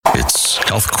It's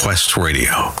Health Quest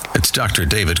Radio. It's Dr.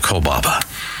 David Kolbaba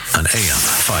on AM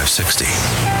 560.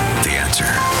 The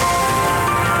Answer.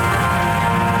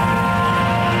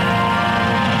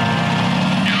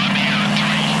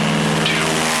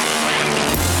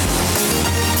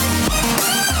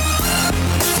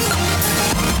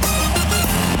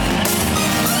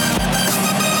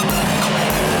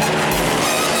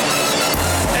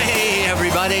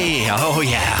 Oh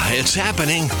yeah, it's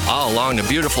happening all along the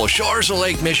beautiful shores of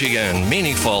Lake Michigan.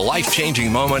 Meaningful,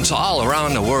 life-changing moments all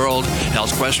around the world.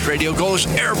 Health Quest Radio goes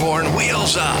airborne,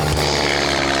 wheels up.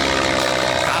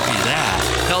 Copy that.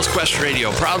 Health Quest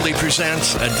Radio proudly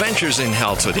presents Adventures in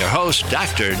Health with your host,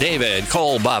 Dr. David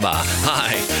Kolbaba.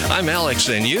 Hi, I'm Alex,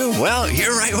 and you? Well,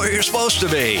 you're right where you're supposed to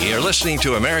be. You're listening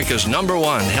to America's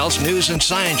 #1 health news and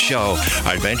science show.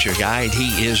 Our adventure guide,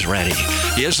 he is ready.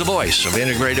 He is the voice of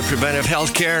integrated preventive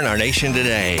health care in our nation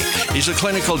today. He's the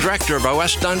clinical director of our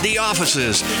West Dundee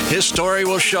offices. His story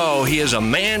will show he is a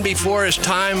man before his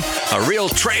time, a real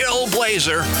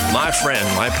trailblazer. My friend,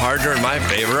 my partner, and my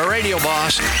favorite radio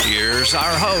boss. Here's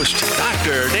our host,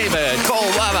 Dr. David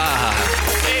Kolbaba.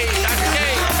 Hey, Dr. K.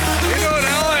 How you doing,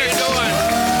 Alex?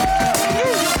 How you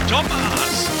doing?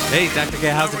 Thomas. Hey, Dr. K,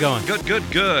 how's it going?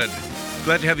 Good.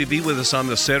 Glad to have you be with us on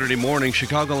this Saturday morning.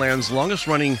 Chicagoland's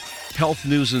longest-running health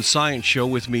news and science show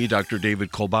with me, Dr.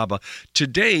 David Kolbaba.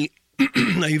 Today,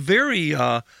 a very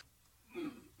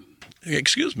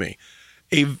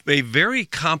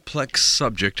complex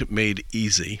subject made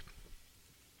easy.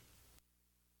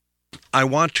 I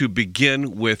want to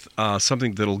begin with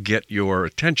something that'll get your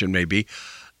attention, maybe.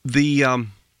 The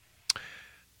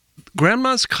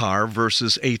grandma's car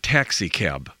versus a taxi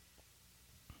cab.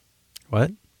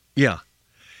 What? Yeah.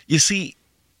 You see,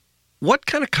 what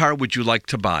kind of car would you like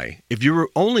to buy? If you were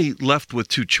only left with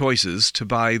two choices, to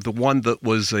buy the one that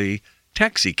was a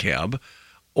taxi cab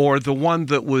or the one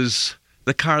that was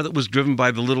the car that was driven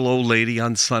by the little old lady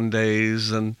on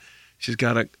Sundays, and she's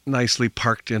got it nicely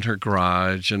parked in her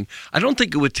garage. And I don't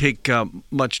think it would take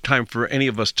much time for any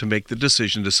of us to make the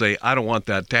decision to say, I don't want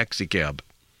that taxi cab.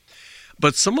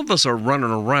 But some of us are running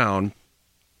around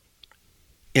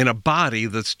in a body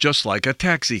that's just like a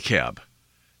taxi cab.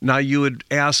 Now you would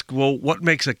ask, well, what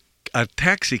makes a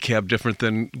taxi cab different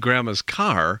than grandma's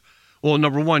car? Well,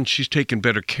 number one, she's taking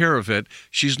better care of it.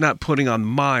 She's not putting on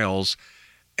miles.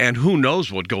 And who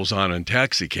knows what goes on in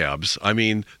taxi cabs? I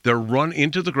mean, they're run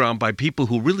into the ground by people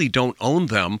who really don't own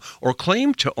them or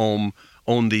claim to own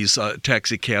these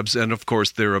taxi cabs. And, of course,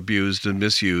 they're abused and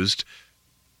misused.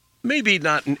 Maybe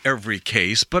not in every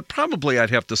case, but probably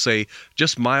I'd have to say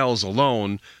just miles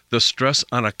alone, the stress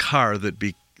on a car that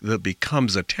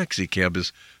becomes a taxi cab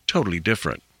is totally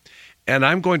different. And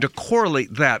I'm going to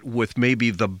correlate that with maybe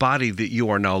the body that you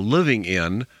are now living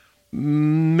in.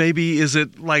 Maybe is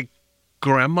it like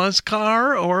grandma's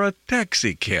car or a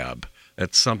taxi cab?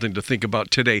 That's something to think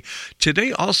about today.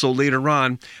 Today, also later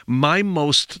on, my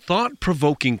most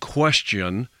thought-provoking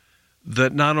question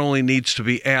that not only needs to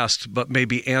be asked, but may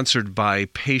be answered by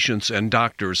patients and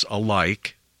doctors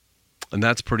alike. And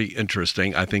that's pretty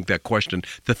interesting. I think that question,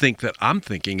 to think that I'm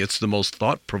thinking, it's the most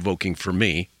thought-provoking for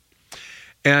me.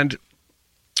 And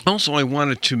also, I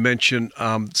wanted to mention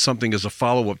something as a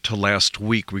follow-up to last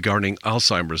week regarding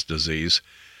Alzheimer's disease.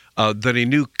 That a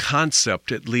new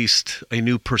concept, at least a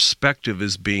new perspective,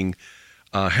 is being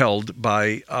held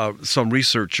by some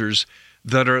researchers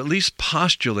that are at least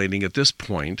postulating at this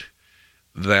point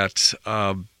that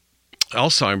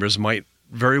Alzheimer's might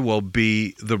very well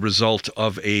be the result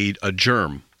of a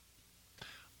germ,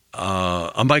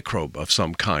 a microbe of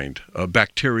some kind, a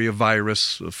bacteria,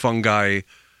 virus, a fungi,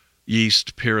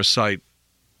 yeast, parasite.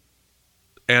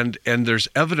 And there's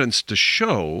evidence to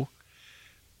show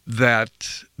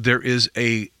that there is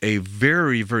a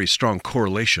very, very strong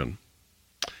correlation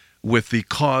with the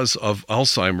cause of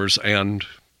Alzheimer's and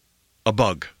a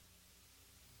bug.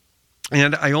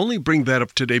 And I only bring that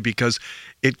up today because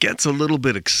it gets a little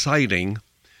bit exciting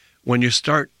when you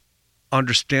start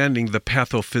understanding the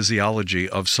pathophysiology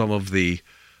of some of the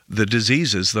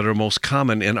diseases that are most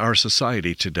common in our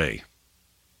society today.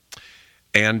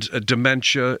 And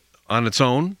dementia on its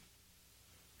own,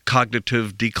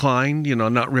 cognitive decline,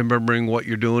 not remembering what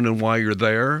you're doing and why you're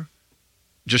there,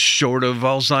 just short of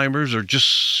Alzheimer's or just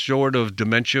short of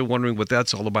dementia, wondering what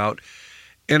that's all about.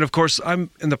 And of course, I'm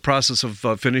in the process of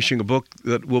finishing a book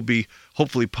that will be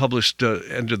hopefully published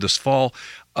end of this fall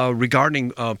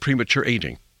regarding premature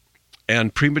aging.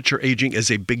 And premature aging is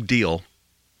a big deal.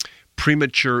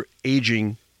 Premature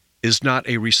aging is not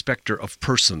a respecter of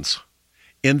persons,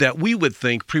 in that we would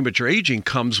think premature aging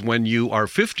comes when you are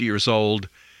 50 years old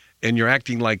and you're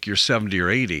acting like you're 70 or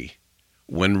 80,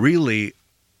 when really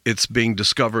it's being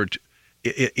discovered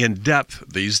in depth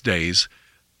these days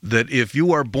that if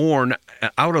you are born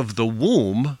out of the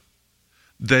womb,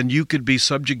 then you could be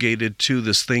subjugated to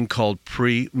this thing called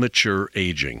premature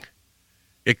aging.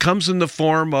 It comes in the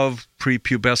form of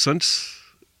prepubescence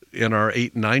in our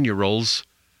 8 and 9-year-olds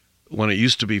when it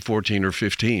used to be 14 or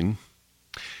 15.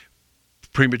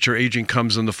 Premature aging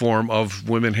comes in the form of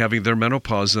women having their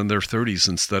menopause in their 30s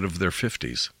instead of their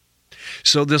 50s.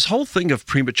 So this whole thing of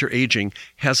premature aging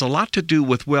has a lot to do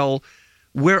with, well,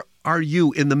 where are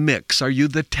you in the mix? Are you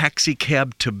the taxi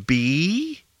cab to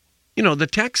be? You know, the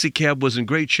taxi cab was in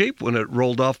great shape when it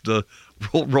rolled off the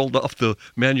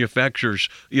manufacturer's,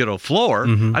 floor.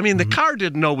 I mean, the car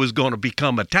didn't know it was going to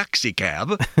become a taxi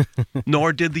cab,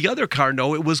 nor did the other car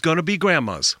know it was going to be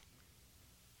grandma's.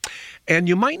 And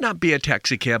you might not be a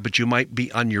taxi cab, but you might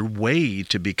be on your way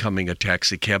to becoming a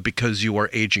taxi cab because you are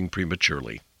aging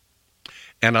prematurely.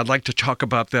 And I'd like to talk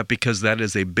about that because that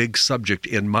is a big subject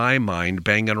in my mind,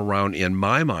 banging around in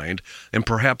my mind, and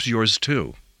perhaps yours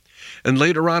too. And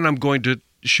later on, I'm going to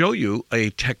show you a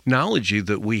technology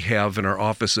that we have in our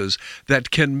offices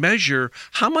that can measure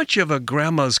how much of a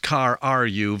grandma's car are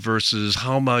you versus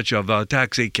how much of a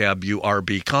taxi cab you are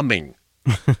becoming.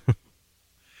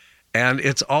 And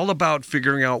it's all about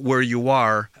figuring out where you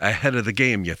are ahead of the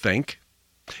game, you think?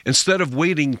 Instead of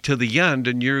waiting to the end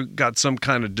and you've got some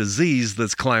kind of disease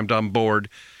that's climbed on board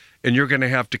and you're going to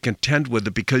have to contend with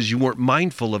it because you weren't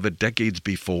mindful of it decades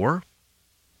before.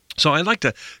 So I'd like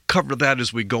to cover that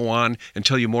as we go on and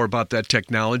tell you more about that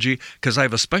technology because I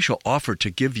have a special offer to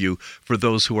give you for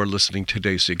those who are listening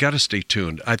today. So you got to stay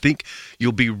tuned. I think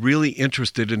you'll be really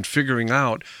interested in figuring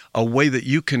out a way that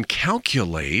you can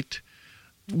calculate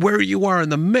where you are in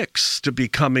the mix to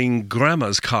becoming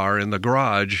grandma's car in the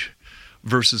garage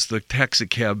versus the taxi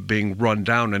cab being run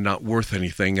down and not worth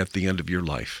anything at the end of your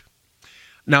life.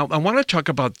 Now, I want to talk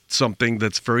about something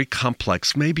that's very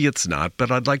complex. Maybe it's not,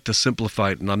 but I'd like to simplify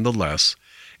it nonetheless.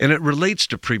 And it relates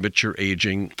to premature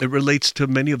aging. It relates to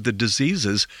many of the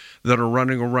diseases that are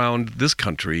running around this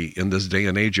country in this day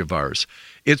and age of ours.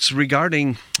 It's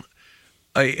regarding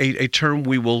a term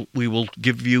we will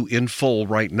give you in full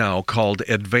right now called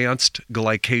advanced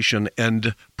glycation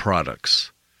end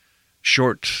products.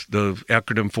 Short, the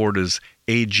acronym for it is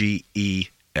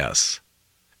AGES.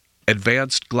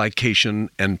 Advanced Glycation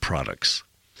End Products.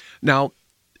 Now,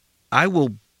 I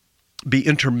will be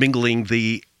intermingling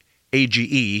the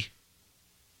AGE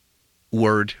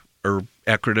word or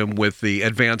acronym with the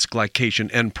Advanced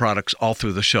Glycation End Products all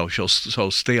through the show, so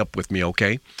stay up with me,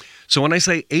 okay? So when I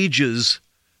say AGES,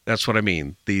 that's what I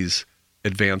mean, these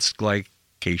Advanced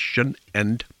Glycation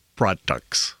End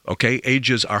products, okay?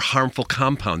 AGEs are harmful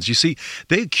compounds. You see,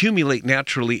 they accumulate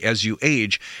naturally as you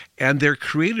age, and they're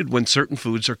created when certain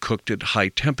foods are cooked at high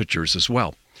temperatures as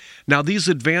well. Now, these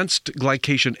advanced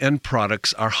glycation end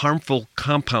products are harmful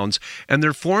compounds, and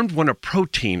they're formed when a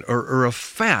protein or a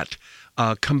fat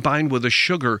combined with a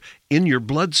sugar in your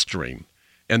bloodstream,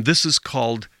 and this is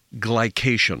called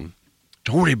glycation.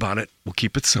 Don't worry about it. We'll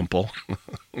keep it simple.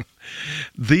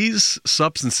 These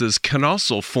substances can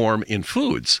also form in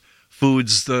foods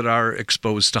that are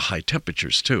exposed to high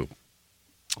temperatures too.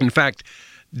 In fact,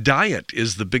 diet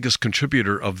is the biggest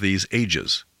contributor of these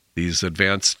AGEs, these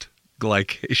advanced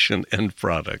glycation end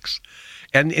products.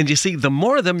 And you see, the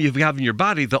more of them you have in your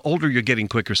body, the older you're getting,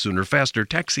 quicker, sooner, faster,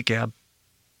 taxi cab.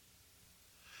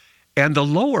 And the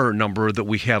lower number that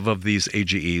we have of these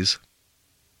AGEs,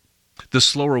 the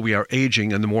slower we are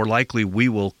aging and the more likely we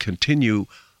will continue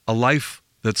a life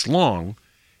that's long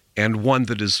and one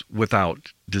that is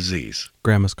without disease.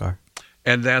 Grandma's car.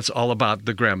 And that's all about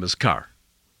the grandma's car.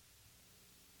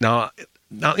 Now,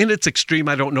 in its extreme,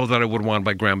 I don't know that I would want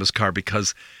my grandma's car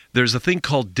because there's a thing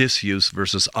called disuse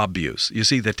versus abuse. You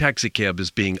see, the taxi cab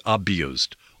is being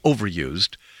abused,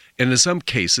 overused, and in some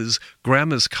cases,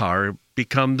 grandma's car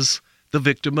becomes the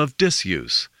victim of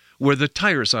disuse, where the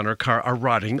tires on her car are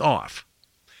rotting off.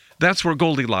 That's where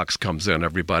Goldilocks comes in,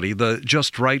 everybody. The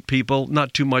just right people,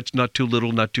 not too much, not too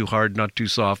little, not too hard, not too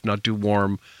soft, not too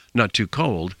warm, not too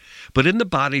cold. But in the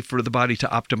body, for the body to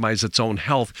optimize its own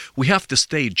health, we have to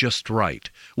stay just right.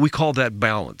 We call that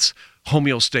balance,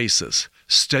 homeostasis,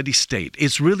 steady state.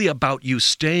 It's really about you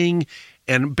staying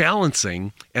and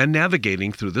balancing and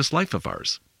navigating through this life of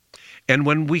ours. And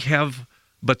when we have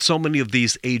but so many of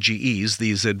these AGEs,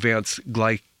 these advanced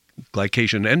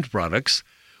glycation end products,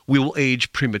 we will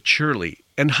age prematurely.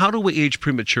 And how do we age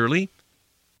prematurely?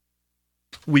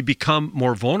 We become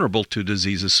more vulnerable to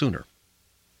diseases sooner.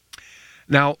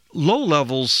 Now, low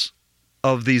levels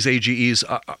of these AGEs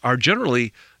are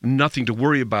generally nothing to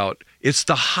worry about. It's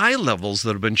the high levels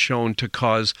that have been shown to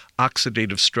cause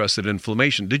oxidative stress and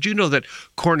inflammation. Did you know that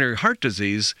coronary heart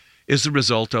disease is the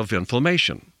result of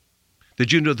inflammation?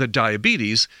 Did you know that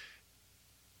diabetes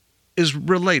is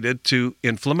related to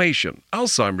inflammation?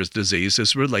 Alzheimer's disease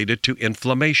is related to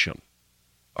inflammation.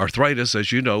 Arthritis,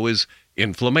 as you know, is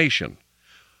inflammation.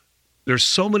 There's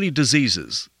so many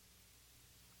diseases.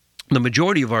 The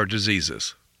majority of our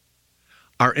diseases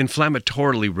are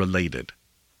inflammatorily related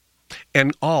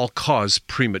and all cause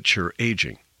premature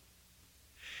aging.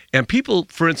 And people,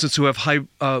 for instance, who have high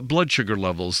blood sugar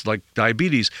levels, like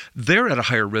diabetes, they're at a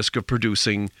higher risk of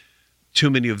producing too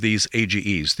many of these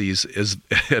AGEs, these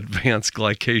advanced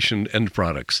glycation end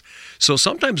products. So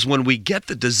sometimes when we get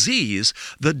the disease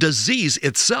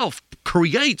itself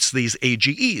creates these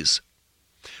AGEs,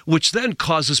 which then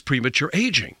causes premature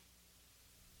aging.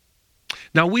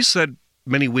 Now, we said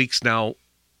many weeks now,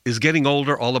 is getting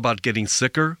older all about getting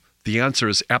sicker? The answer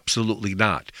is absolutely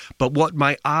not. But what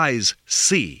my eyes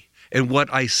see and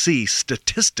what I see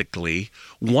statistically,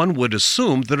 one would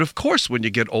assume that, of course, when you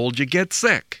get old, you get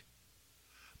sick.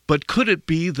 But could it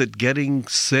be that getting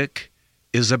sick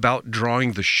is about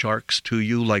drawing the sharks to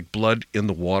you like blood in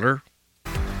the water?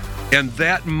 And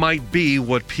that might be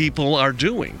what people are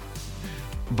doing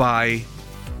by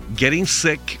getting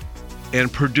sick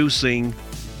and producing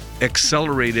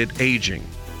accelerated aging.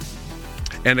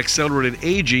 And accelerated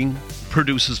aging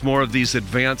produces more of these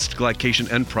advanced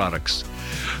glycation end products.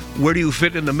 Where do you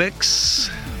fit in the mix?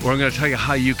 Well, I'm going to tell you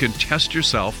how you can test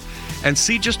yourself and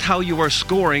see just how you are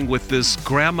scoring with this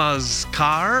grandma's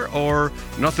car or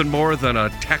nothing more than a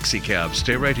taxi cab.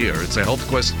 Stay right here. It's a Health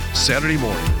Quest Saturday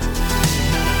morning.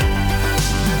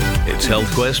 It's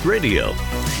Health Quest Radio.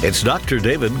 It's Dr.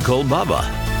 David Kolbaba.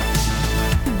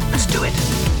 Let's do it.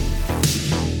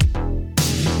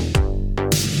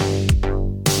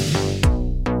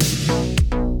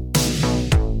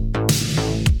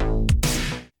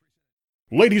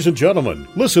 Ladies and gentlemen,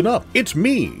 listen up. It's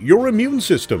me, your immune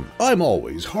system. I'm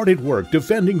always hard at work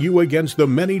defending you against the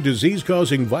many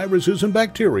disease-causing viruses and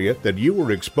bacteria that you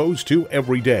are exposed to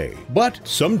every day. But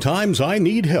sometimes I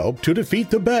need help to defeat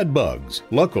the bad bugs.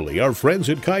 Luckily, our friends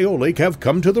at Kyolic have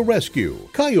come to the rescue.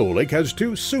 Kyolic has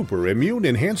two super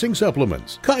immune-enhancing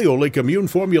supplements, Kyolic Immune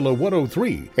Formula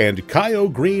 103 and Kyo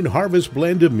Green Harvest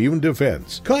Blend Immune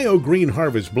Defense. Kyo Green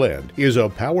Harvest Blend is a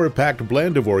power-packed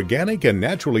blend of organic and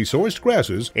naturally sourced grasses,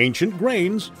 ancient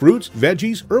grains, fruits,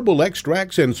 veggies, herbal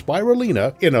extracts, and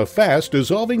spirulina in a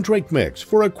fast-dissolving drink mix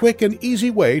for a quick and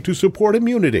easy way to support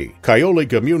immunity.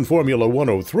 Kyolic Immune Formula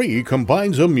 103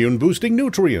 combines immune-boosting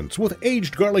nutrients with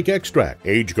aged garlic extract.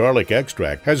 Aged garlic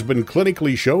extract has been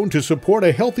clinically shown to support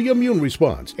a healthy immune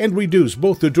response and reduce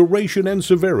both the duration and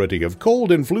severity of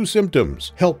cold and flu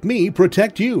symptoms. Help me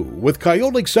protect you with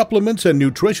Kyolic supplements and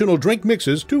nutritional drink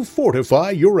mixes to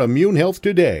fortify your immune health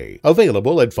today.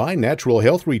 Available at fine natural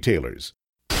health retailers.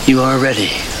 You are ready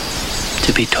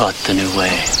to be taught the new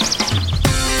way.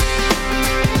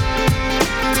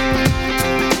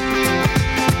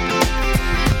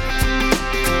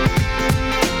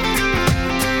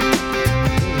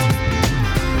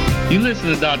 You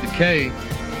listen to Dr. K,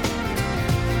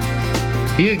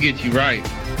 he'll get you right.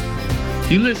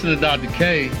 You listen to Dr.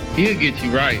 K, he'll get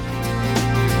you right.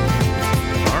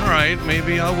 All right,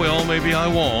 maybe I will, maybe I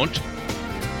won't.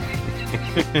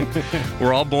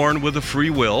 We're all born with a free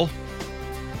will.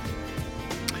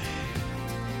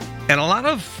 And a lot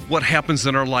of what happens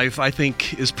in our life, I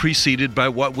think, is preceded by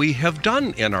what we have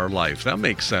done in our life. That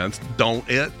makes sense, don't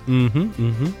it?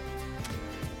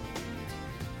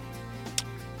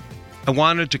 I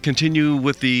wanted to continue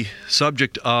with the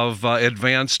subject of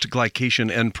advanced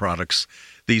glycation end products,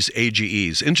 these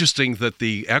AGEs. Interesting that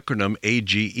the acronym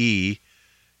AGE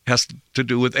has to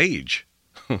do with age.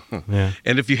 Yeah.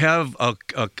 And if you have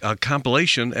a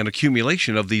compilation and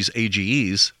accumulation of these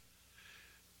AGEs,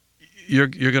 you're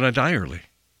going to die early.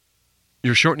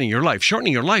 You're shortening your life.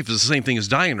 Shortening your life is the same thing as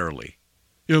dying early.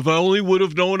 If I only would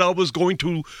have known I was going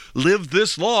to live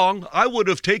this long, I would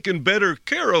have taken better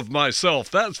care of myself,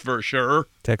 that's for sure.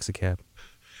 Taxi cab.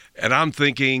 And I'm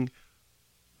thinking,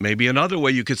 maybe another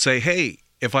way you could say, hey,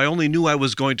 if I only knew I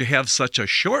was going to have such a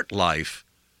short life,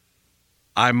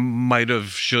 I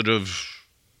should have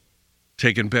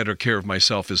taken better care of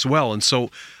myself as well. And so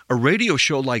a radio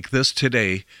show like this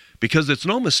today, because it's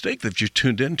no mistake that you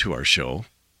tuned into our show,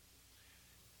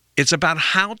 it's about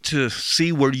how to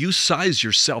see where you size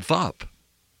yourself up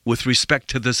with respect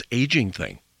to this aging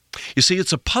thing. You see,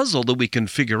 it's a puzzle that we can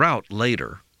figure out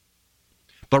later.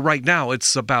 But right now,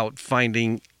 it's about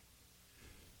finding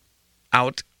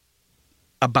out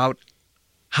about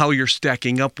how you're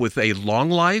stacking up with a long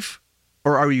life,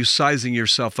 or are you sizing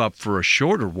yourself up for a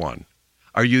shorter one?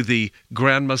 Are you the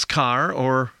grandma's car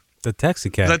or The taxi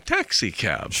cab. the taxi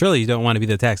cab? Surely you don't want to be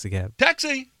the taxi cab.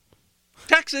 Taxi!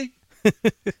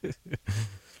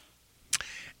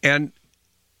 And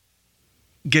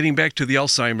getting back to the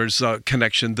Alzheimer's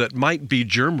connection that might be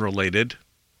germ-related,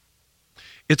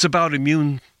 it's about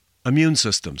immune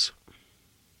systems.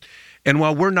 And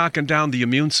while we're knocking down the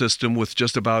immune system with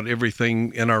just about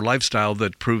everything in our lifestyle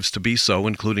that proves to be so,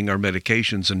 including our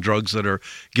medications and drugs that are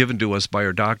given to us by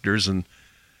our doctors and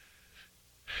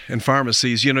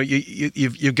pharmacies,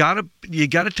 you got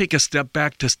to take a step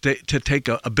back to take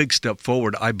a big step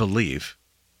forward, I believe,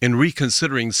 in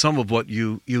reconsidering some of what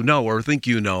you know or think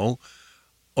you know,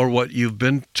 or what you've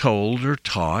been told or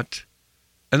taught.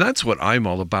 And that's what I'm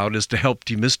all about, is to help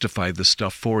demystify this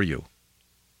stuff for you.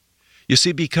 You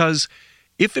see, because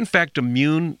if in fact our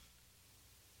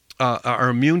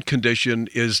immune condition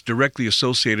is directly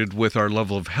associated with our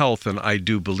level of health, and I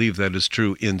do believe that is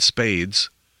true in spades,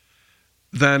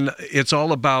 then it's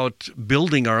all about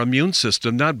building our immune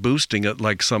system, not boosting it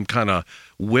like some kind of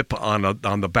whip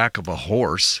on the back of a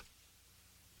horse.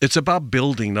 It's about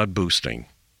building, not boosting.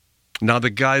 Now,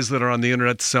 the guys that are on the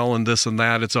internet selling this and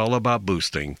that, it's all about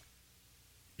boosting.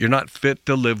 You're not fit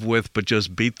to live with, but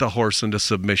just beat the horse into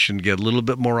submission, get a little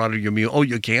bit more out of your immune. Oh,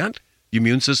 you can't? Your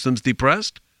immune system's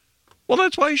depressed? Well,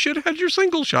 that's why you should have had your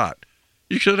single shot.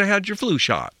 You should have had your flu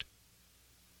shot.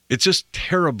 It's just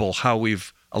terrible how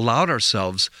we've allowed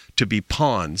ourselves to be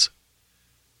pawns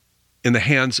in the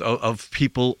hands of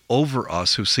people over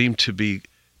us who seem to be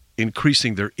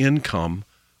increasing their income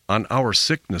on our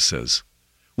sicknesses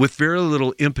with very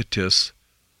little impetus,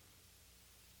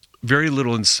 very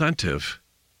little incentive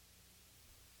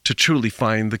to truly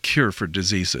find the cure for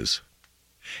diseases.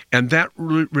 And that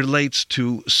relates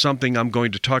to something I'm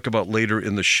going to talk about later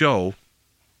in the show,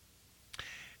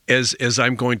 as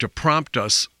I'm going to prompt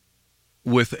us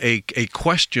with a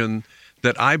question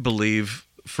that I believe,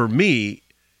 for me,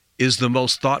 is the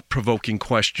most thought-provoking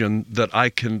question that I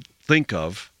can think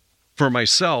of for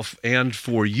myself and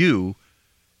for you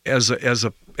as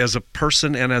a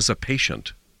person and as a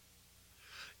patient.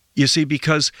 You see,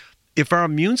 because if our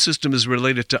immune system is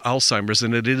related to Alzheimer's,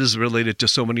 and it is related to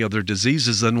so many other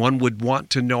diseases, then one would want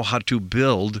to know how to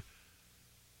build,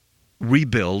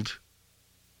 rebuild,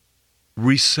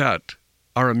 reset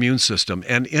our immune system.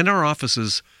 And in our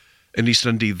offices in East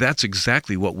Dundee, that's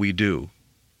exactly what we do.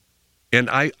 And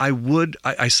I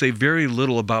say very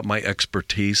little about my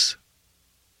expertise,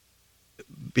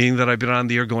 being that I've been on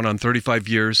the air going on 35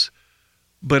 years,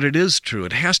 but it is true,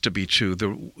 it has to be true,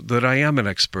 that I am an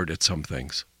expert at some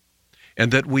things.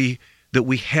 And that we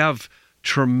have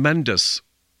tremendous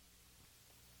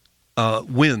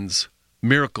wins,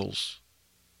 miracles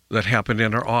that happen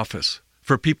in our office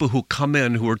for people who come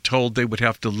in who are told they would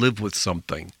have to live with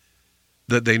something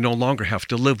that they no longer have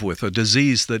to live with, a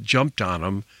disease that jumped on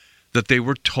them that they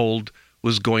were told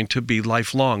was going to be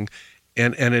lifelong,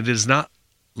 and it is not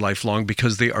lifelong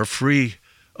because they are free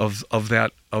of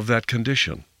that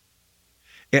condition.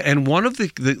 And one of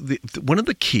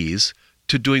the keys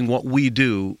to doing what we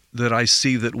do that I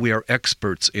see that we are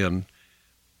experts in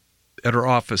at our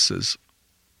offices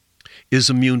is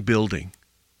immune building.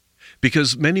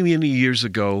 Because many, many years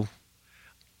ago,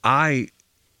 I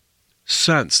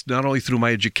sensed, not only through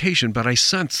my education, but I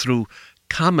sensed through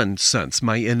common sense,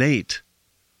 my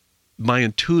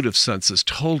intuitive senses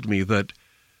told me that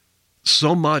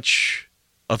so much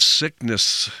of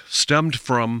sickness stemmed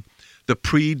from the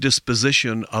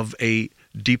predisposition of a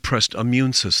depressed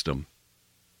immune system.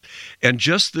 And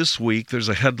just this week, there's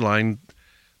a headline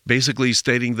basically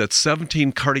stating that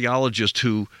 17 cardiologists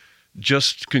who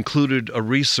just concluded a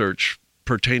research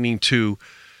pertaining to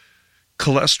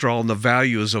cholesterol and the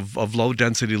values of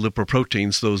low-density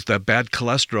lipoproteins, that bad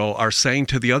cholesterol, are saying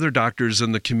to the other doctors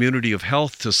in the community of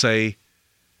health to say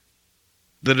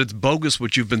that it's bogus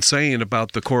what you've been saying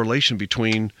about the correlation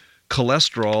between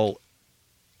cholesterol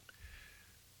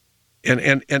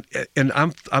and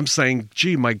I'm saying,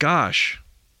 gee, my gosh.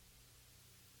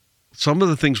 Some of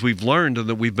the things we've learned and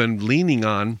that we've been leaning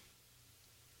on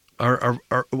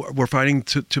we're finding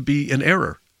to be in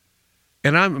error.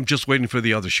 And I'm just waiting for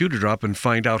the other shoe to drop and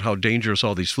find out how dangerous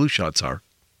all these flu shots are.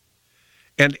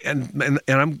 But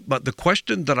the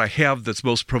question that I have that's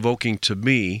most provoking to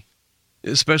me,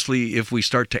 especially if we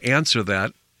start to answer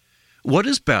that, what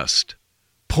is best?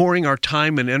 Pouring our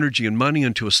time and energy and money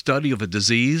into a study of a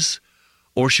disease,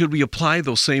 or should we apply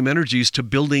those same energies to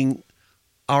building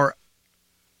our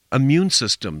immune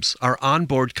systems, our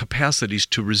onboard capacities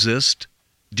to resist,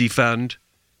 defend,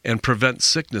 and prevent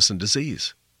sickness and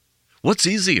disease? What's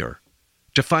easier,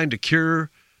 to find a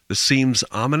cure that seems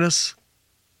ominous,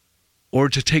 or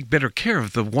to take better care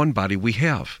of the one body we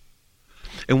have?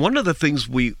 And one of the things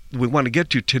we want to get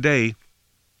to today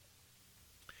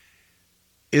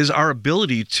is our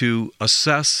ability to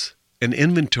assess and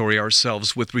inventory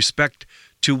ourselves with respect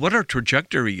to what our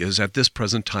trajectory is at this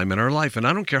present time in our life. And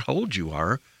I don't care how old you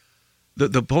are.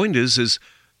 The point is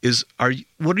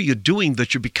what are you doing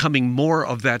that you're becoming more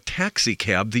of that taxi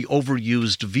cab, the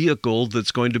overused vehicle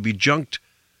that's going to be junked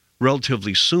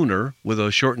relatively sooner with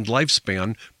a shortened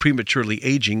lifespan, prematurely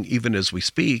aging even as we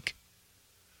speak,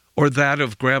 or that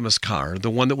of Grandma's car, the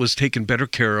one that was taken better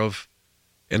care of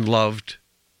and loved,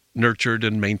 nurtured,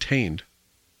 and maintained.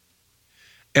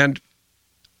 And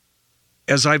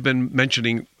as I've been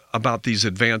mentioning about these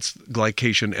advanced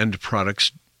glycation end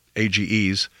products,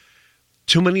 AGEs,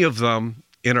 too many of them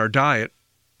in our diet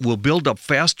will build up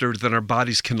faster than our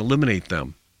bodies can eliminate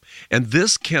them. And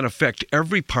this can affect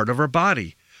every part of our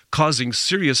body, causing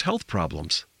serious health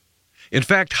problems. In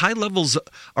fact, high levels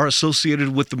are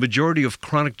associated with the majority of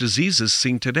chronic diseases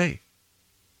seen today.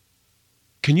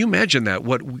 Can you imagine that?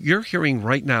 What you're hearing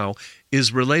right now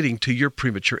is relating to your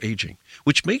premature aging,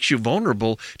 which makes you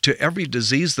vulnerable to every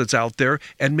disease that's out there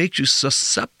and makes you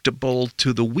susceptible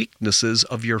to the weaknesses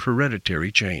of your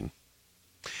hereditary chain.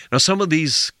 Now, some of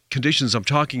these conditions I'm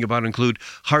talking about include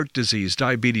heart disease,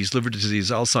 diabetes, liver disease,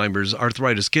 Alzheimer's,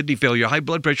 arthritis, kidney failure, high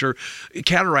blood pressure,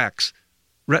 cataracts,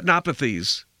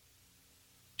 retinopathies,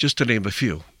 just to name a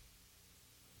few.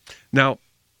 Now,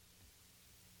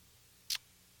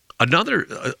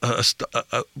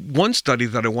 one study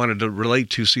that I wanted to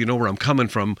relate to so you know where I'm coming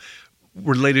from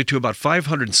related to about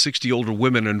 560 older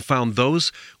women and found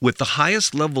those with the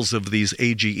highest levels of these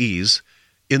AGEs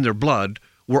in their blood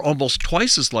were almost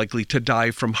twice as likely to die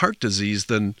from heart disease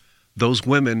than those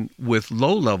women with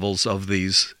low levels of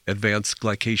these advanced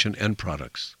glycation end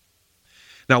products.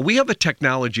 Now, we have a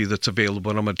technology that's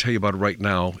available, and I'm going to tell you about it right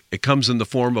now. It comes in the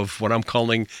form of what I'm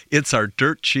calling, it's our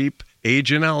dirt cheap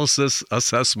age analysis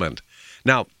assessment.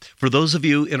 Now, for those of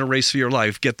you in a race for your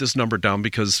life, get this number down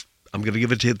because I'm going to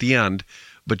give it to you at the end,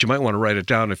 but you might want to write it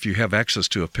down if you have access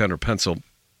to a pen or pencil.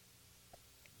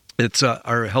 It's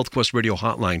our HealthQuest Radio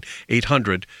hotline,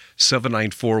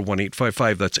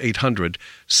 800-794-1855. That's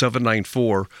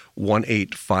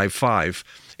 800-794-1855.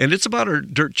 And it's about our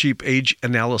dirt cheap age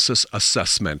analysis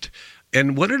assessment.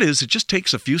 And what it is, it just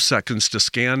takes a few seconds to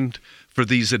scan for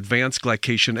these advanced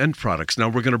glycation end products. Now,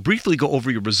 we're going to briefly go over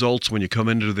your results when you come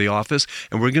into the office,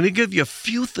 and we're going to give you a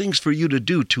few things for you to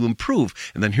do to improve.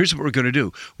 And then here's what we're going to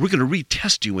do. We're going to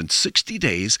retest you in 60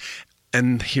 days.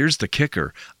 And here's the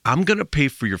kicker. I'm going to pay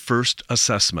for your first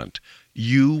assessment.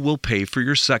 You will pay for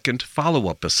your second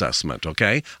follow-up assessment,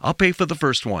 okay? I'll pay for the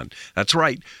first one. That's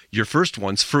right. Your first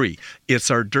one's free.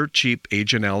 It's our dirt cheap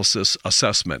age analysis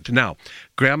assessment. Now,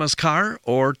 Grandma's car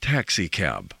or taxi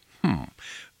cab?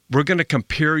 We're going to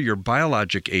compare your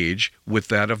biologic age with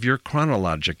that of your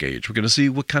chronologic age. We're going to see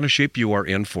what kind of shape you are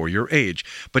in for your age.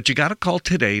 But you got to call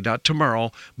today, not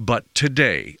tomorrow, but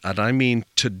today. And I mean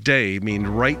today, mean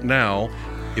right now,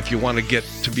 if you want to get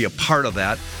to be a part of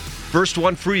that. First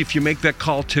one free if you make that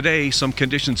call today. Some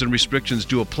conditions and restrictions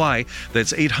do apply.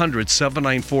 That's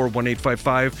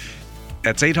 800-794-1855.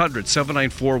 That's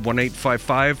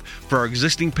 800-794-1855. For our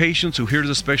existing patients who hear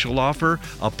the special offer,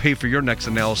 I'll pay for your next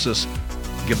analysis.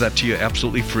 Give that to you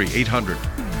absolutely free. 800.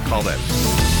 Call that.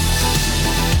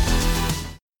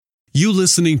 You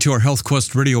listening to our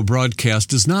HealthQuest radio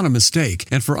broadcast is not a mistake,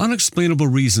 and for unexplainable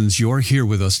reasons, you're here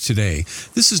with us today.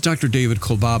 This is Dr. David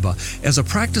Kolbaba. As a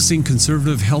practicing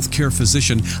conservative healthcare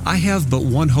physician, I have but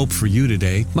one hope for you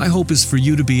today. My hope is for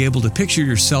you to be able to picture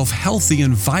yourself healthy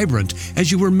and vibrant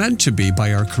as you were meant to be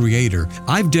by our Creator.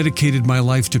 I've dedicated my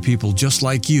life to people just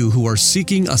like you who are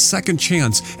seeking a second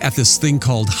chance at this thing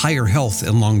called higher health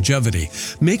and longevity.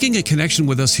 Making a connection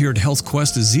with us here at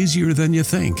HealthQuest is easier than you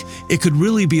think. It could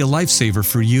really be a lifesaver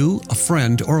for you, a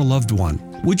friend, or a loved one.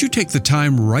 Would you take the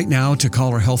time right now to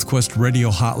call our HealthQuest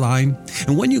radio hotline?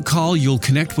 And when you call, you'll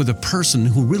connect with a person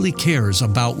who really cares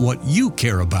about what you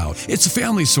care about. It's a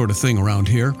family sort of thing around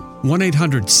here.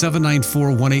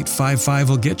 1-800-794-1855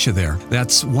 will get you there.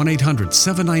 That's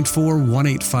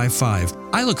 1-800-794-1855.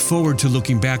 I look forward to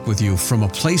looking back with you from a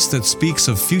place that speaks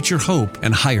of future hope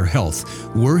and higher health.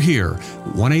 We're here.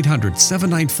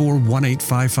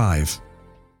 1-800-794-1855.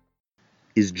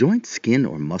 Is joint, skin,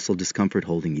 or muscle discomfort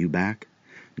holding you back?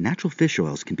 Natural fish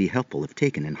oils can be helpful if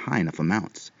taken in high enough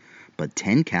amounts. But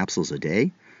 10 capsules a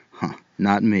day?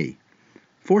 Not me.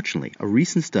 Fortunately, a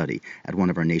recent study at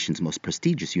one of our nation's most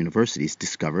prestigious universities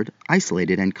discovered,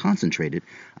 isolated, and concentrated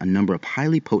a number of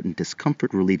highly potent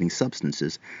discomfort-relieving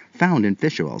substances found in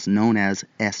fish oils known as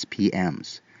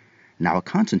SPMs. Now, a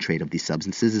concentrate of these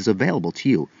substances is available to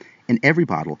you in every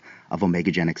bottle of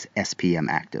Omegagenics SPM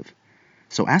Active.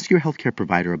 So ask your healthcare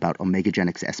provider about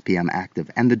Omegagenics SPM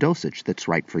Active and the dosage that's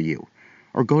right for you.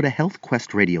 Or go to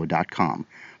healthquestradio.com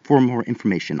for more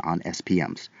information on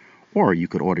SPMs. Or you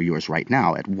could order yours right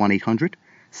now at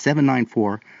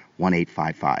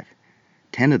 1-800-794-1855.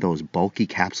 10 of those bulky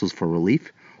capsules for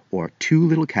relief, or 2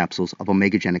 little capsules of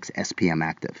Omegagenics SPM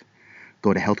Active.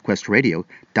 Go to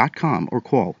healthquestradio.com or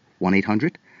call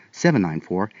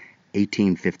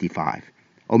 1-800-794-1855.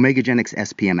 Omegagenics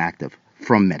SPM Active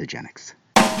from Metagenics.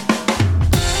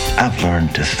 I've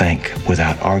learned to think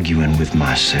without arguing with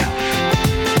myself.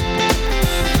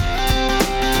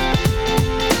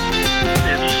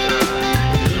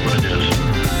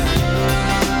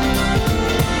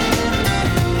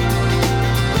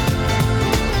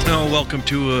 Welcome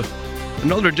to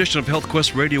another edition of Health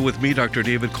Quest Radio with me, Dr.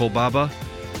 David Kolbaba.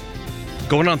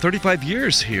 Going on 35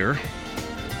 years here.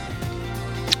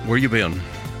 Where you been?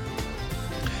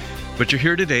 But you're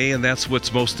here today, and that's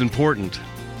what's most important.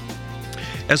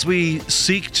 As we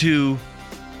seek to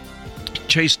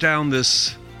chase down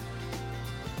this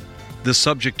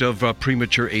subject of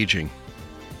premature aging,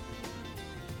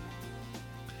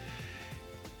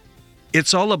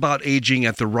 it's all about aging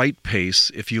at the right pace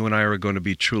if you and I are going to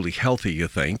be truly healthy, you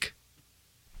think.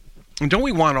 And don't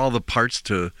we want all the parts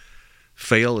to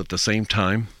fail at the same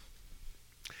time?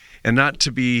 And not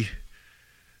to be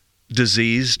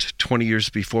diseased 20 years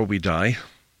before we die?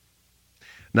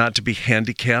 Not to be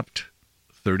handicapped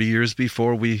 30 years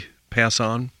before we pass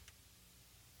on?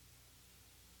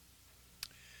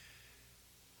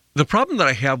 The problem that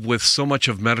I have with so much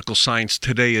of medical science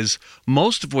today is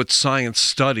most of what science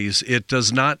studies, it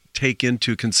does not take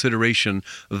into consideration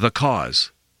the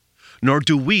cause. Nor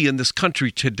do we in this country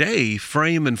today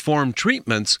frame and form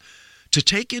treatments to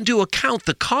take into account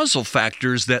the causal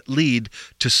factors that lead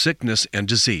to sickness and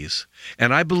disease.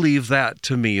 And I believe that,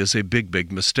 to me, is a big,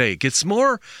 big mistake. It's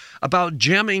more about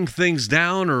jamming things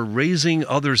down or raising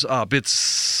others up.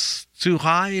 It's too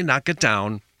high, knock it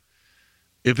down.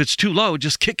 If it's too low,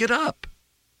 just kick it up.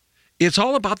 It's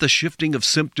all about the shifting of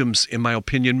symptoms, in my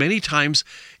opinion. Many times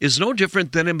is no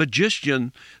different than a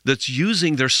magician that's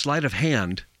using their sleight of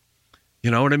hand. You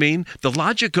know what I mean? The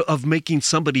logic of making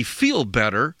somebody feel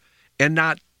better and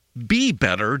not be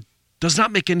better does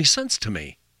not make any sense to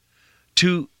me.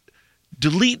 To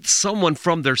delete someone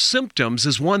from their symptoms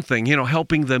is one thing,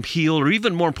 helping them heal, or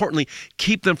even more importantly,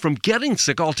 keep them from getting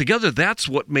sick altogether. That's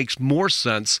what makes more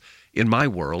sense in my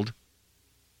world.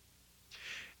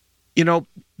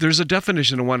 There's a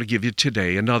definition I want to give you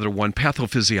today, another one,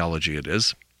 pathophysiology it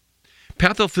is.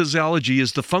 Pathophysiology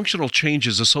is the functional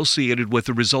changes associated with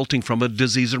or resulting from a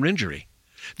disease or injury.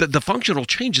 The functional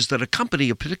changes that accompany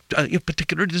a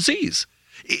particular disease.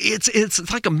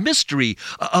 It's like a mystery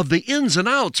of the ins and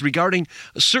outs regarding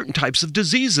certain types of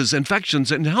diseases,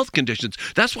 infections, and health conditions.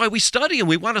 That's why we study, and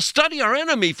we want to study our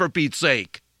enemy, for Pete's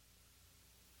sake.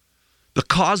 The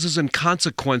causes and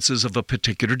consequences of a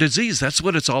particular disease. That's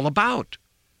what it's all about.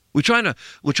 We're trying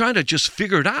to just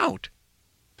figure it out.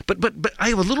 But I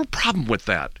have a little problem with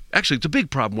that. Actually, it's a big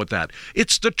problem with that.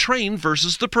 It's the train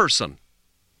versus the person.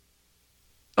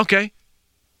 Okay.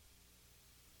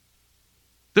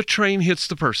 The train hits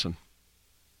the person.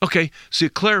 Okay, so you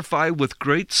clarify with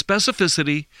great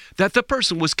specificity that the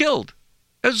person was killed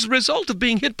as a result of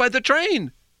being hit by the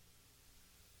train.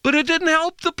 But it didn't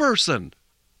help the person.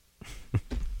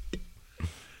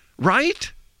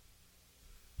 Right?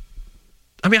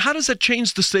 I mean, how does that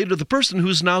change the state of the person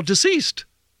who's now deceased?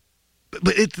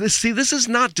 But this is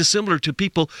not dissimilar to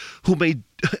people who may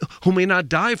not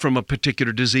die from a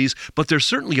particular disease, but they're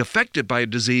certainly affected by a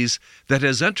disease that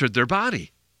has entered their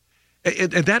body.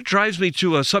 And that drives me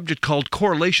to a subject called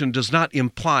correlation does not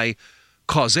imply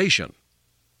causation.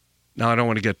 Now, I don't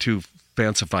want to get too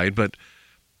fancified, but,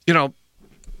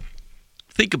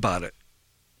 think about it.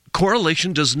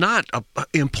 Correlation does not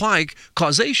imply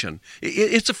causation.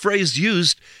 It's a phrase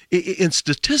used in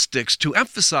statistics to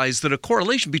emphasize that a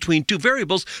correlation between two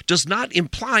variables does not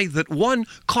imply that one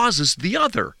causes the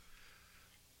other.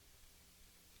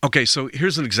 Okay, so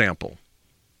here's an example.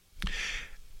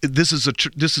 This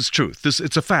is truth.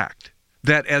 It's a fact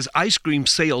that as ice cream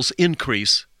sales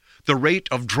increase, the rate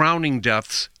of drowning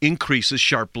deaths increases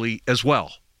sharply as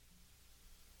well.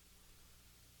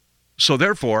 So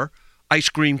therefore, ice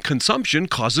cream consumption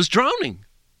causes drowning.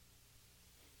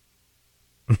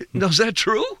 Now, is that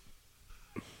true?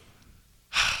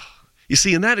 You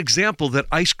see, in that example, that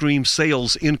ice cream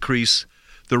sales increase,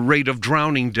 the rate of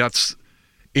drowning deaths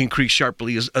increase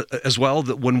sharply as well.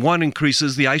 That when one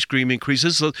increases, the ice cream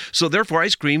increases. So therefore,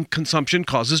 ice cream consumption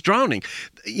causes drowning.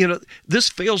 This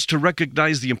fails to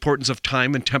recognize the importance of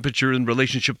time and temperature in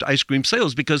relationship to ice cream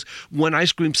sales, because when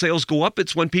ice cream sales go up,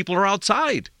 it's when people are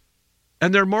outside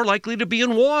and they're more likely to be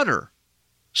in water.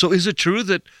 So is it true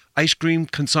that ice cream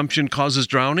consumption causes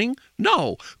drowning?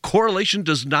 No. Correlation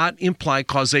does not imply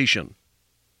causation.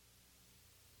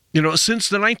 Since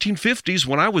the 1950s,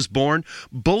 when I was born,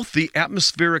 both the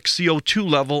atmospheric CO2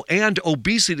 level and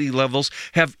obesity levels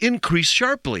have increased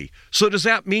sharply. So does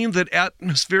that mean that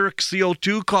atmospheric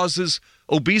CO2 causes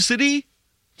obesity?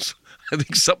 I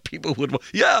think some people would,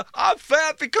 yeah, I'm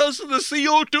fat because of the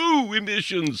CO2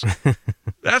 emissions.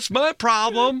 That's my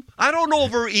problem. I don't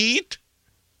overeat.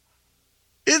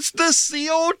 It's the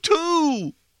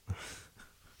CO2.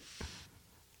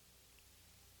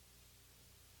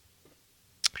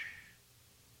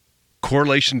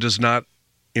 Correlation does not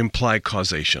imply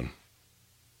causation.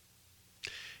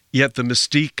 Yet the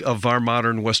mystique of our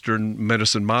modern Western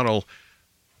medicine model,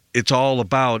 it's all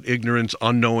about ignorance,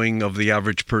 unknowing of the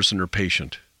average person or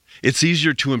patient. It's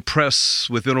easier to impress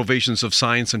with innovations of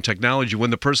science and technology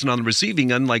when the person on the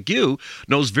receiving end, like you,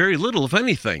 knows very little, if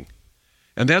anything.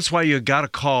 And that's why you got to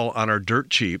call on our dirt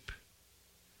cheap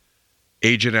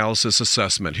age analysis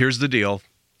assessment. Here's the deal.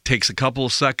 Takes a couple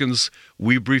of seconds.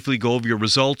 We briefly go over your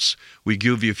results. We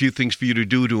give you a few things for you to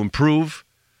do to improve.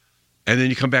 And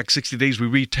then you come back 60 days, we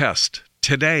retest.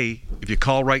 Today, if you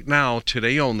call right now,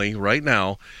 today only, right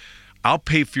now, I'll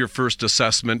pay for your first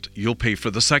assessment. You'll pay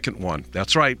for the second one.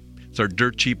 That's right. It's our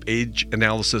dirt cheap age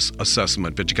analysis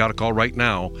assessment, but you got to call right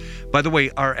now. By the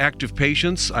way, our active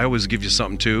patients, I always give you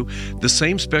something too. The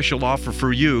same special offer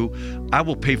for you. I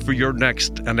will pay for your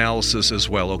next analysis as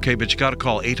well, okay? But you got to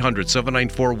call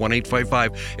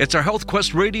 800-794-1855. It's our Health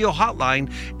Quest radio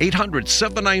hotline,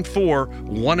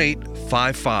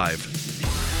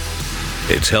 800-794-1855.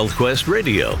 It's Health Quest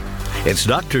Radio. It's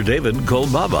Dr. David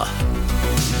Kolbaba.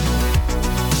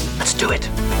 Let's do it.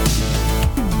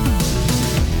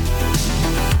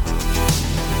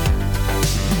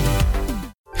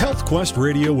 Health Quest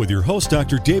Radio with your host,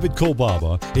 Dr. David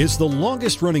Kolbaba, is the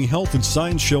longest-running health and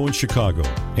science show in Chicago.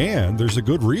 And there's a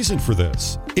good reason for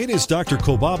this. It is Dr.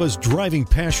 Kolbaba's driving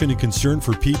passion and concern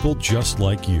for people just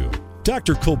like you.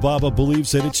 Dr. Kolbaba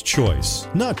believes that it's choice,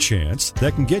 not chance,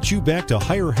 that can get you back to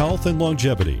higher health and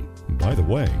longevity. By the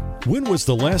way, when was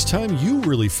the last time you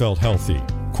really felt healthy?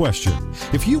 Question: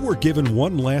 if you were given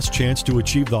one last chance to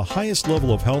achieve the highest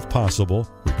level of health possible,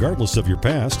 regardless of your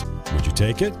past, would you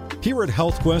take it? Here at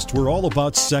Health Quest, we're all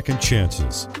about second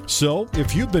chances. So,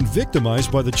 if you've been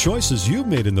victimized by the choices you've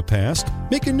made in the past,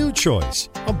 make a new choice,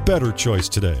 a better choice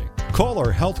today. Call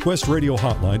our Health Quest radio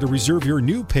hotline to reserve your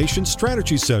new patient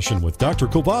strategy session with Dr.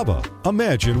 Kolbaba.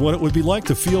 Imagine what it would be like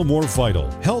to feel more vital,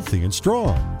 healthy, and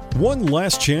strong. One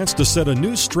last chance to set a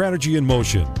new strategy in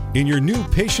motion in your new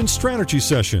patient strategy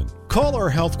session. Call our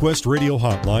Health Quest radio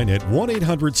hotline at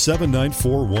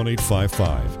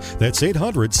 1-800-794-1855. That's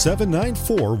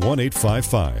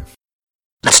 800-794-1855.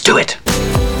 Let's do it.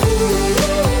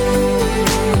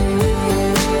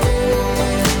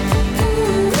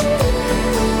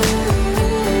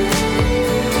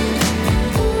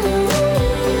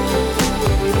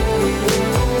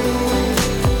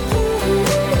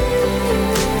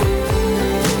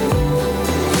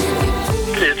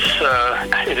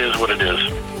 It is what it is.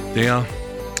 Yeah.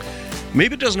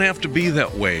 Maybe it doesn't have to be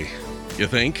that way, you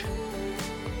think?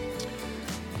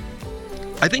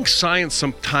 I think science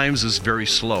sometimes is very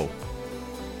slow.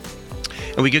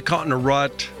 And we get caught in a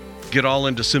rut, get all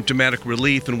into symptomatic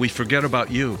relief, and we forget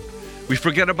about you. We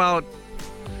forget about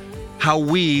how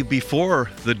we,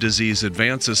 before the disease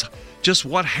advances, just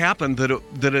what happened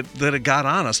that it got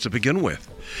on us to begin with.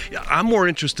 I'm more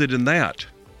interested in that.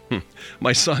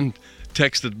 My son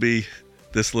texted me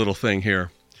this little thing here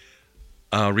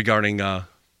regarding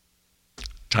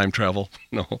time travel.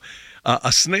 No.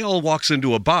 A snail walks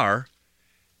into a bar,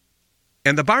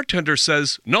 and the bartender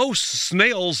says, "No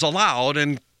snails allowed,"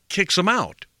 and kicks him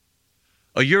out.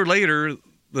 A year later,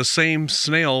 the same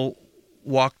snail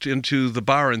walked into the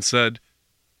bar and said,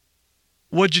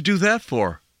 "What'd you do that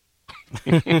for?"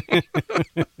 That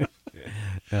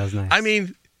was nice. I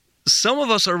mean, some of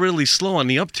us are really slow on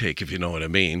the uptake, if you know what I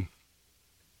mean.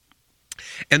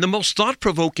 And the most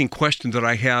thought-provoking question that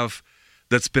I have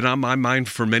that's been on my mind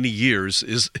for many years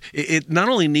is it not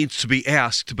only needs to be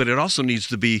asked, but it also needs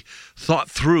to be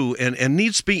thought through and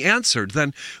needs to be answered.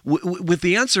 Then with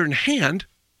the answer in hand,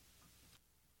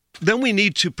 then we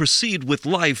need to proceed with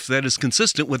life that is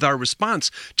consistent with our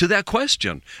response to that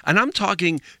question. And I'm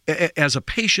talking as a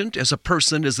patient, as a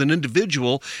person, as an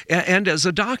individual, and as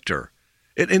a doctor.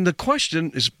 And the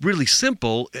question is really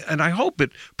simple, and I hope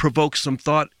it provokes some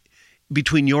thought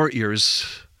between your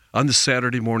ears on this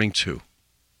Saturday morning too.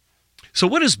 So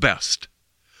what is best?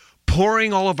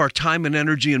 Pouring all of our time and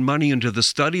energy and money into the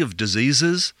study of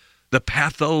diseases, the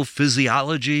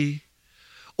pathophysiology,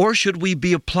 or should we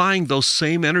be applying those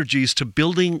same energies to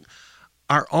building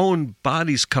our own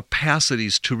body's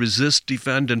capacities to resist,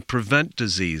 defend, and prevent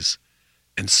disease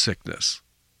and sickness?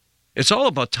 It's all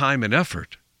about time and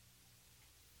effort.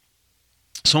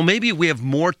 So maybe we have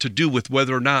more to do with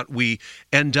whether or not we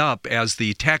end up as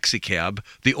the taxi cab,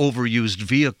 the overused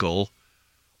vehicle,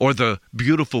 or the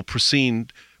beautiful, pristine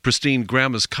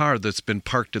grandma's car that's been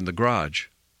parked in the garage.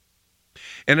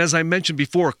 And as I mentioned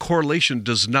before, correlation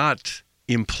does not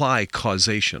imply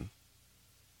causation.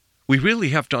 We really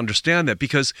have to understand that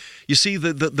because, you see,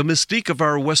 the mystique of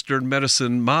our Western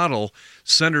medicine model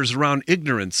centers around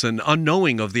ignorance and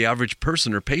unknowing of the average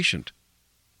person or patient.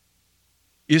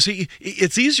 You see,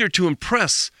 it's easier to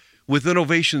impress with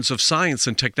innovations of science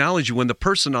and technology when the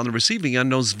person on the receiving end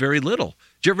knows very little.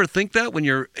 Do you ever think that when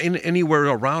you're anywhere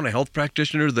around a health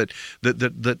practitioner that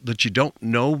you don't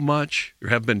know much or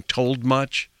have been told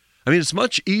much? I mean, it's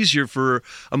much easier for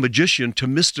a magician to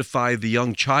mystify the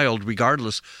young child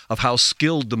regardless of how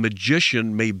skilled the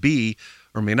magician may be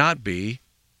or may not be.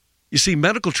 You see,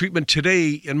 medical treatment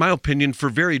today, in my opinion, for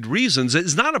varied reasons,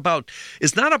 is not about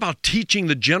teaching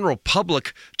the general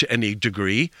public to any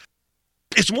degree.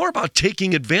 It's more about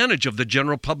taking advantage of the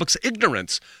general public's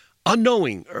ignorance,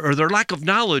 unknowing, or their lack of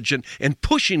knowledge, and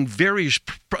pushing various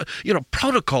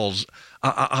protocols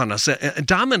on us and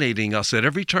dominating us at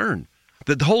every turn.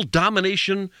 The whole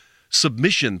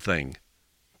domination-submission thing.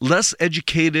 Less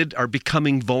educated are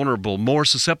becoming vulnerable, more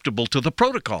susceptible to the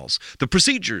protocols, the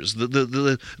procedures,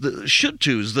 the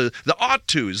should-tos, the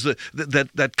ought-tos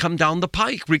that come down the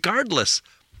pike, regardless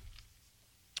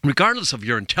of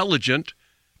you're intelligent,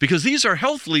 because these are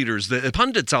health leaders, the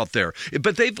pundits out there,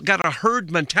 but they've got a herd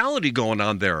mentality going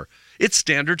on there. It's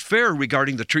standard fare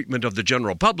regarding the treatment of the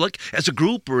general public as a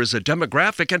group or as a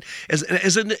demographic, and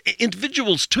as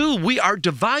individuals too. We are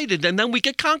divided, and then we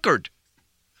get conquered.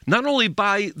 Not only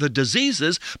by the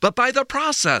diseases, but by the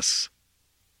process.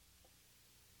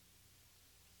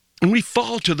 And we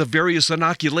fall to the various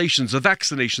inoculations, the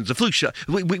vaccinations, the flu shot.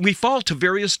 We fall to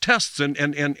various tests and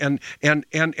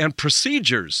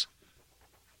procedures,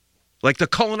 like the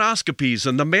colonoscopies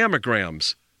and the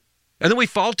mammograms. And then we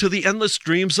fall to the endless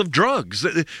streams of drugs,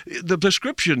 the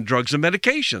prescription drugs and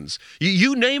medications.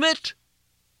 You name it,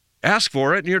 ask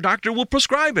for it, and your doctor will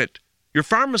prescribe it. Your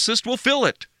pharmacist will fill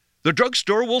it. The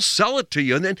drugstore will sell it to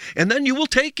you, and then you will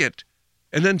take it.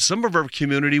 And then some of our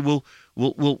community will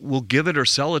give it or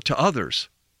sell it to others.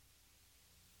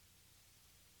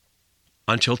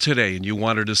 Until today, and you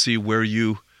wanted to see where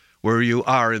you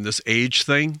are in this age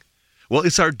thing? Well,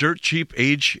 it's our dirt cheap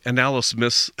age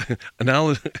analysis.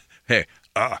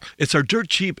 It's our dirt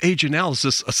cheap age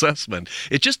analysis assessment.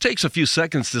 It just takes a few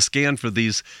seconds to scan for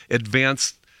these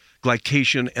advanced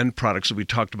glycation end products that we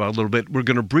talked about a little bit. We're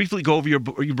going to briefly go over your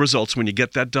results when you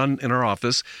get that done in our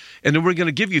office, and then we're going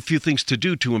to give you a few things to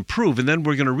do to improve, and then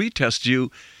we're going to retest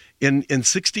you in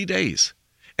 60 days.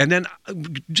 And then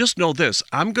just know this,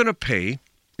 I'm going to pay,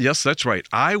 yes, that's right,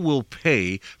 I will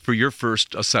pay for your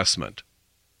first assessment.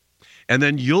 And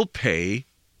then you'll pay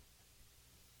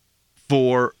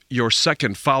for your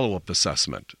second follow-up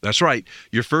assessment. That's right,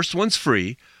 your first one's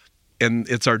free, and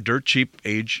it's our dirt cheap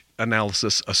age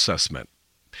analysis assessment.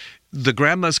 The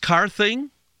grandma's car thing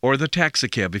or the taxi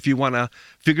cab, if you want to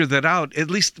figure that out,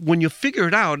 at least when you figure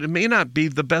it out, it may not be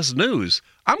the best news.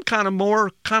 I'm kind of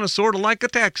sort of like a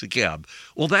taxi cab.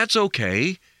 Well, that's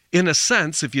okay in a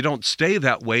sense if you don't stay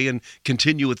that way and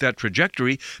continue with that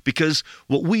trajectory, because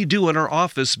what we do in our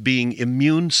office, being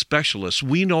immune specialists,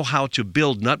 we know how to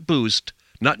build, not boost,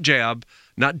 not jab,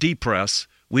 not depress.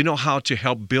 We know how to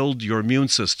help build your immune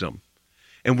system.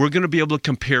 And we're going to be able to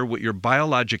compare what your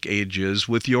biologic age is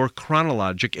with your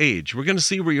chronologic age. We're going to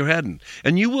see where you're heading.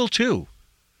 And you will too.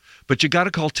 But you got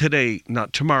to call today,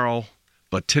 not tomorrow,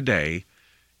 but today.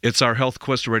 It's our Health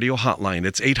Quest Radio hotline.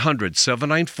 It's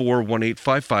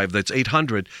 800-794-1855. That's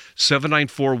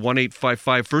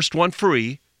 800-794-1855. First one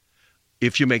free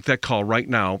if you make that call right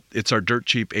now. It's our dirt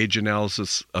cheap age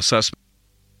analysis assessment.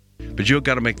 But you've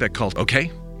got to make that call,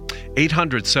 okay?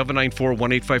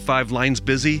 800-794-1855. Line's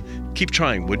busy. Keep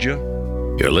trying, would you?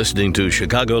 You're listening to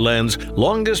Chicagoland's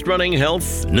longest-running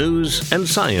health, news, and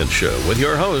science show with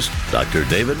your host, Dr.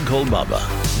 David Kolbaba.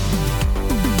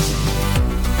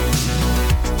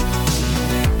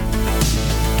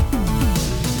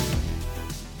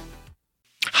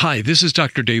 Hi, this is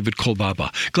Dr. David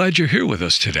Kolbaba. Glad you're here with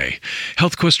us today.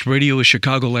 HealthQuest Radio is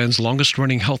Chicagoland's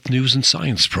longest-running health news and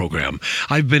science program.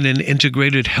 I've been an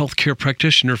integrated healthcare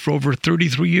practitioner for over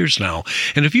 33 years now,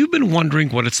 and if you've been wondering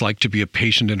what it's like to be a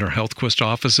patient in our HealthQuest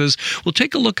offices, well,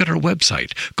 take a look at our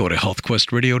website. Go to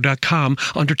healthquestradio.com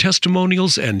under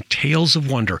Testimonials and Tales of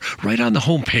Wonder, right on the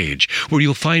homepage, where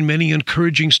you'll find many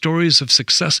encouraging stories of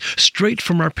success straight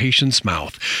from our patient's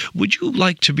mouth. Would you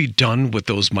like to be done with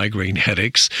those migraine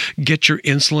headaches? Get your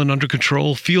insulin under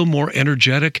control, feel more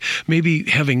energetic, maybe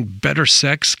having better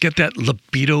sex, get that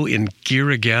libido in gear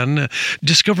again,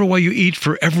 discover why you eat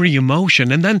for every emotion,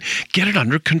 and then get it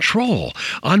under control.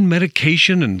 On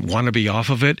medication and want to be off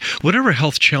of it, whatever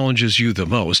health challenges you the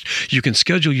most, you can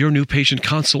schedule your new patient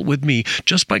consult with me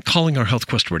just by calling our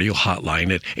HealthQuest Radio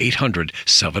hotline at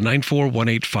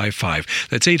 800-794-1855.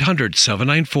 That's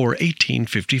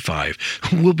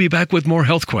 800-794-1855. We'll be back with more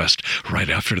HealthQuest right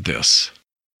after this.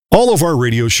 All of our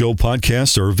radio show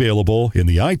podcasts are available in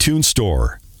the iTunes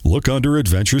Store. Look under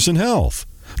Adventures in Health.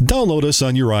 Download us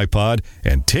on your iPod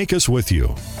and take us with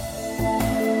you.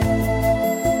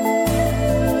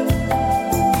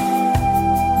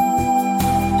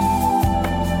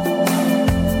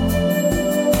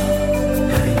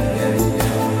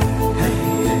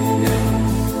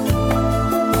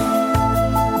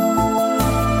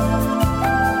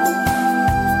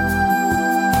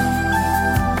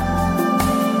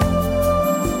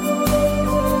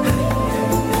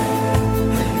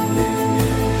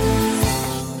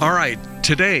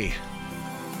 Today,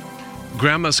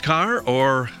 grandma's car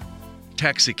or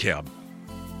taxi cab?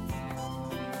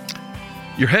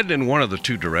 You're heading in one of the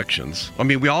two directions. I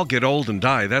mean, we all get old and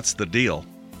die. That's the deal.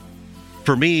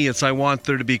 For me, it's I want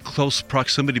there to be close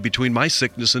proximity between my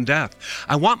sickness and death.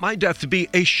 I want my death to be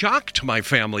a shock to my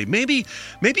family. Maybe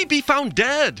be found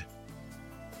dead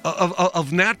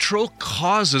of natural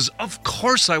causes. Of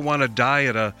course, I want to die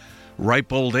at a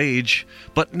ripe old age,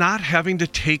 but not having to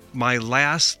take my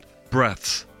last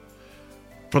breaths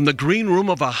from the green room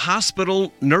of a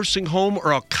hospital, nursing home,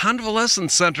 or a convalescent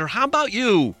center. How about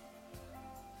you?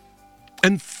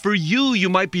 And for you, you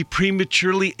might be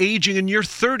prematurely aging and you're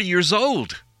 30 years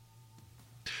old.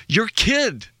 Your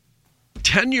kid,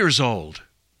 10 years old.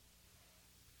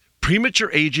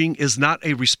 Premature aging is not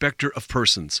a respecter of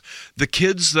persons. The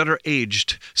kids that are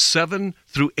aged 7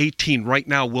 through 18 right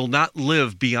now will not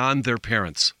live beyond their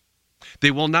parents.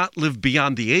 They will not live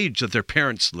beyond the age that their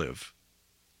parents live.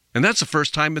 And that's the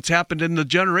first time it's happened in the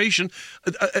generation,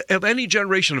 of any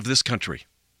generation of this country.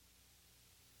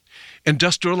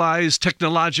 Industrialized,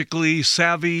 technologically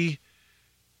savvy,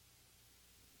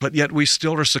 but yet we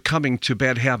still are succumbing to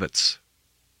bad habits.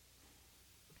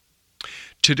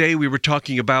 Today we were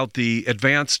talking about the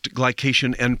advanced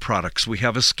glycation end products. We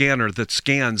have a scanner that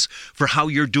scans for how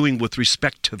you're doing with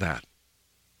respect to that.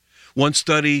 One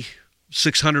study,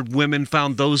 600 women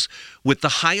found those with the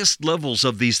highest levels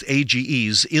of these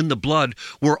AGEs in the blood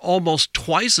were almost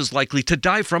twice as likely to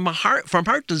die from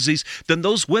heart disease than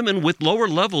those women with lower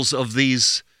levels of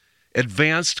these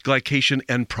advanced glycation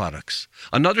end products.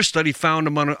 Another study found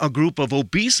among a group of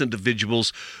obese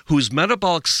individuals whose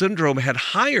metabolic syndrome had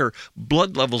higher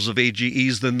blood levels of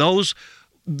AGEs than those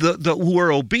who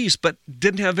were obese but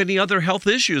didn't have any other health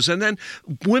issues. And then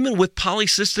women with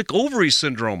polycystic ovary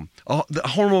syndrome, the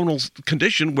hormonal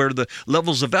condition where the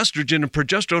levels of estrogen and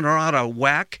progesterone are out of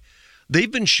whack,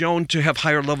 they've been shown to have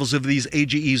higher levels of these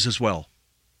AGEs as well.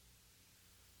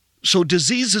 So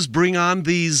diseases bring on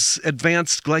these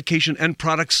advanced glycation end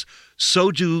products. So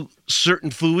do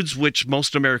certain foods, which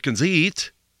most Americans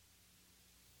eat.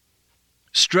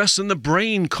 Stress in the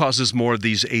brain causes more of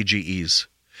these AGEs.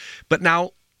 But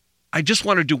now, I just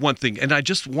want to do one thing, and I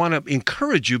just want to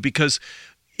encourage you, because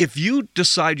if you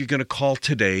decide you're going to call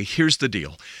today, here's the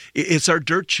deal. It's our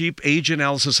dirt cheap age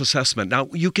analysis assessment. Now,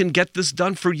 you can get this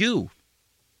done for you.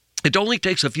 It only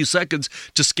takes a few seconds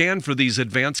to scan for these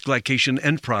advanced glycation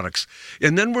end products.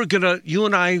 And then we're going to, you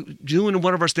and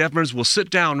one of our staff members will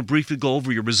sit down and briefly go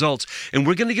over your results. And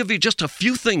we're going to give you just a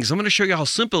few things. I'm going to show you how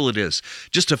simple it is.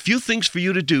 Just a few things for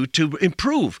you to do to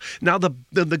improve. Now, the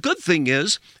good thing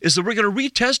is that we're going to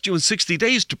retest you in 60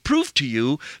 days to prove to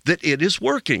you that it is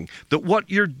working, that what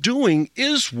you're doing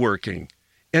is working.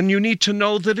 And you need to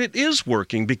know that it is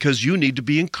working because you need to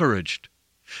be encouraged.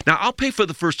 Now, I'll pay for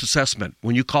the first assessment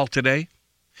when you call today,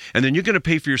 and then you're going to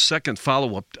pay for your second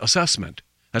follow-up assessment.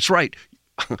 That's right.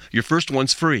 Your first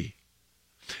one's free.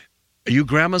 Are you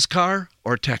grandma's car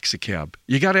or a taxi cab?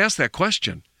 You got to ask that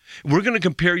question. We're going to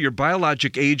compare your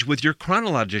biologic age with your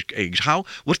chronologic age.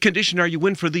 What condition are you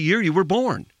in for the year you were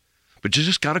born? But you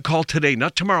just got to call today,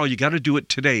 not tomorrow. You got to do it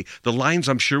today. The lines,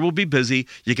 I'm sure, will be busy.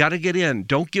 You got to get in.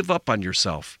 Don't give up on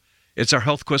yourself. It's our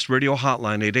HealthQuest Radio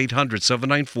hotline at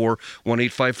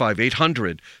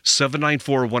 800-794-1855.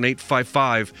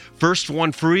 800-794-1855. First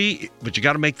one free, but you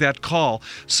got to make that call.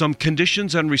 Some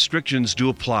conditions and restrictions do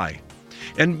apply.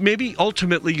 And maybe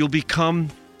ultimately you'll become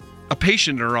a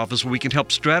patient in our office where we can help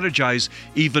strategize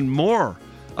even more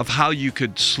of how you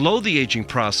could slow the aging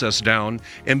process down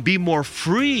and be more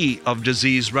free of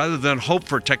disease rather than hope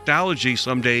for technology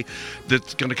someday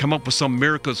that's going to come up with some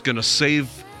miracle that's going to save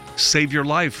your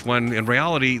life, when in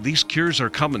reality these cures are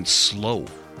coming slow.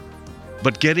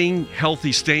 But getting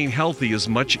healthy, staying healthy is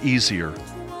much easier.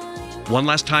 One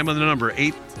last time on the number,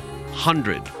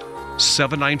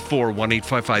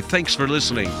 800-794-1855. Thanks for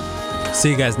listening. See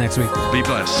you guys next week. Be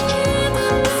blessed.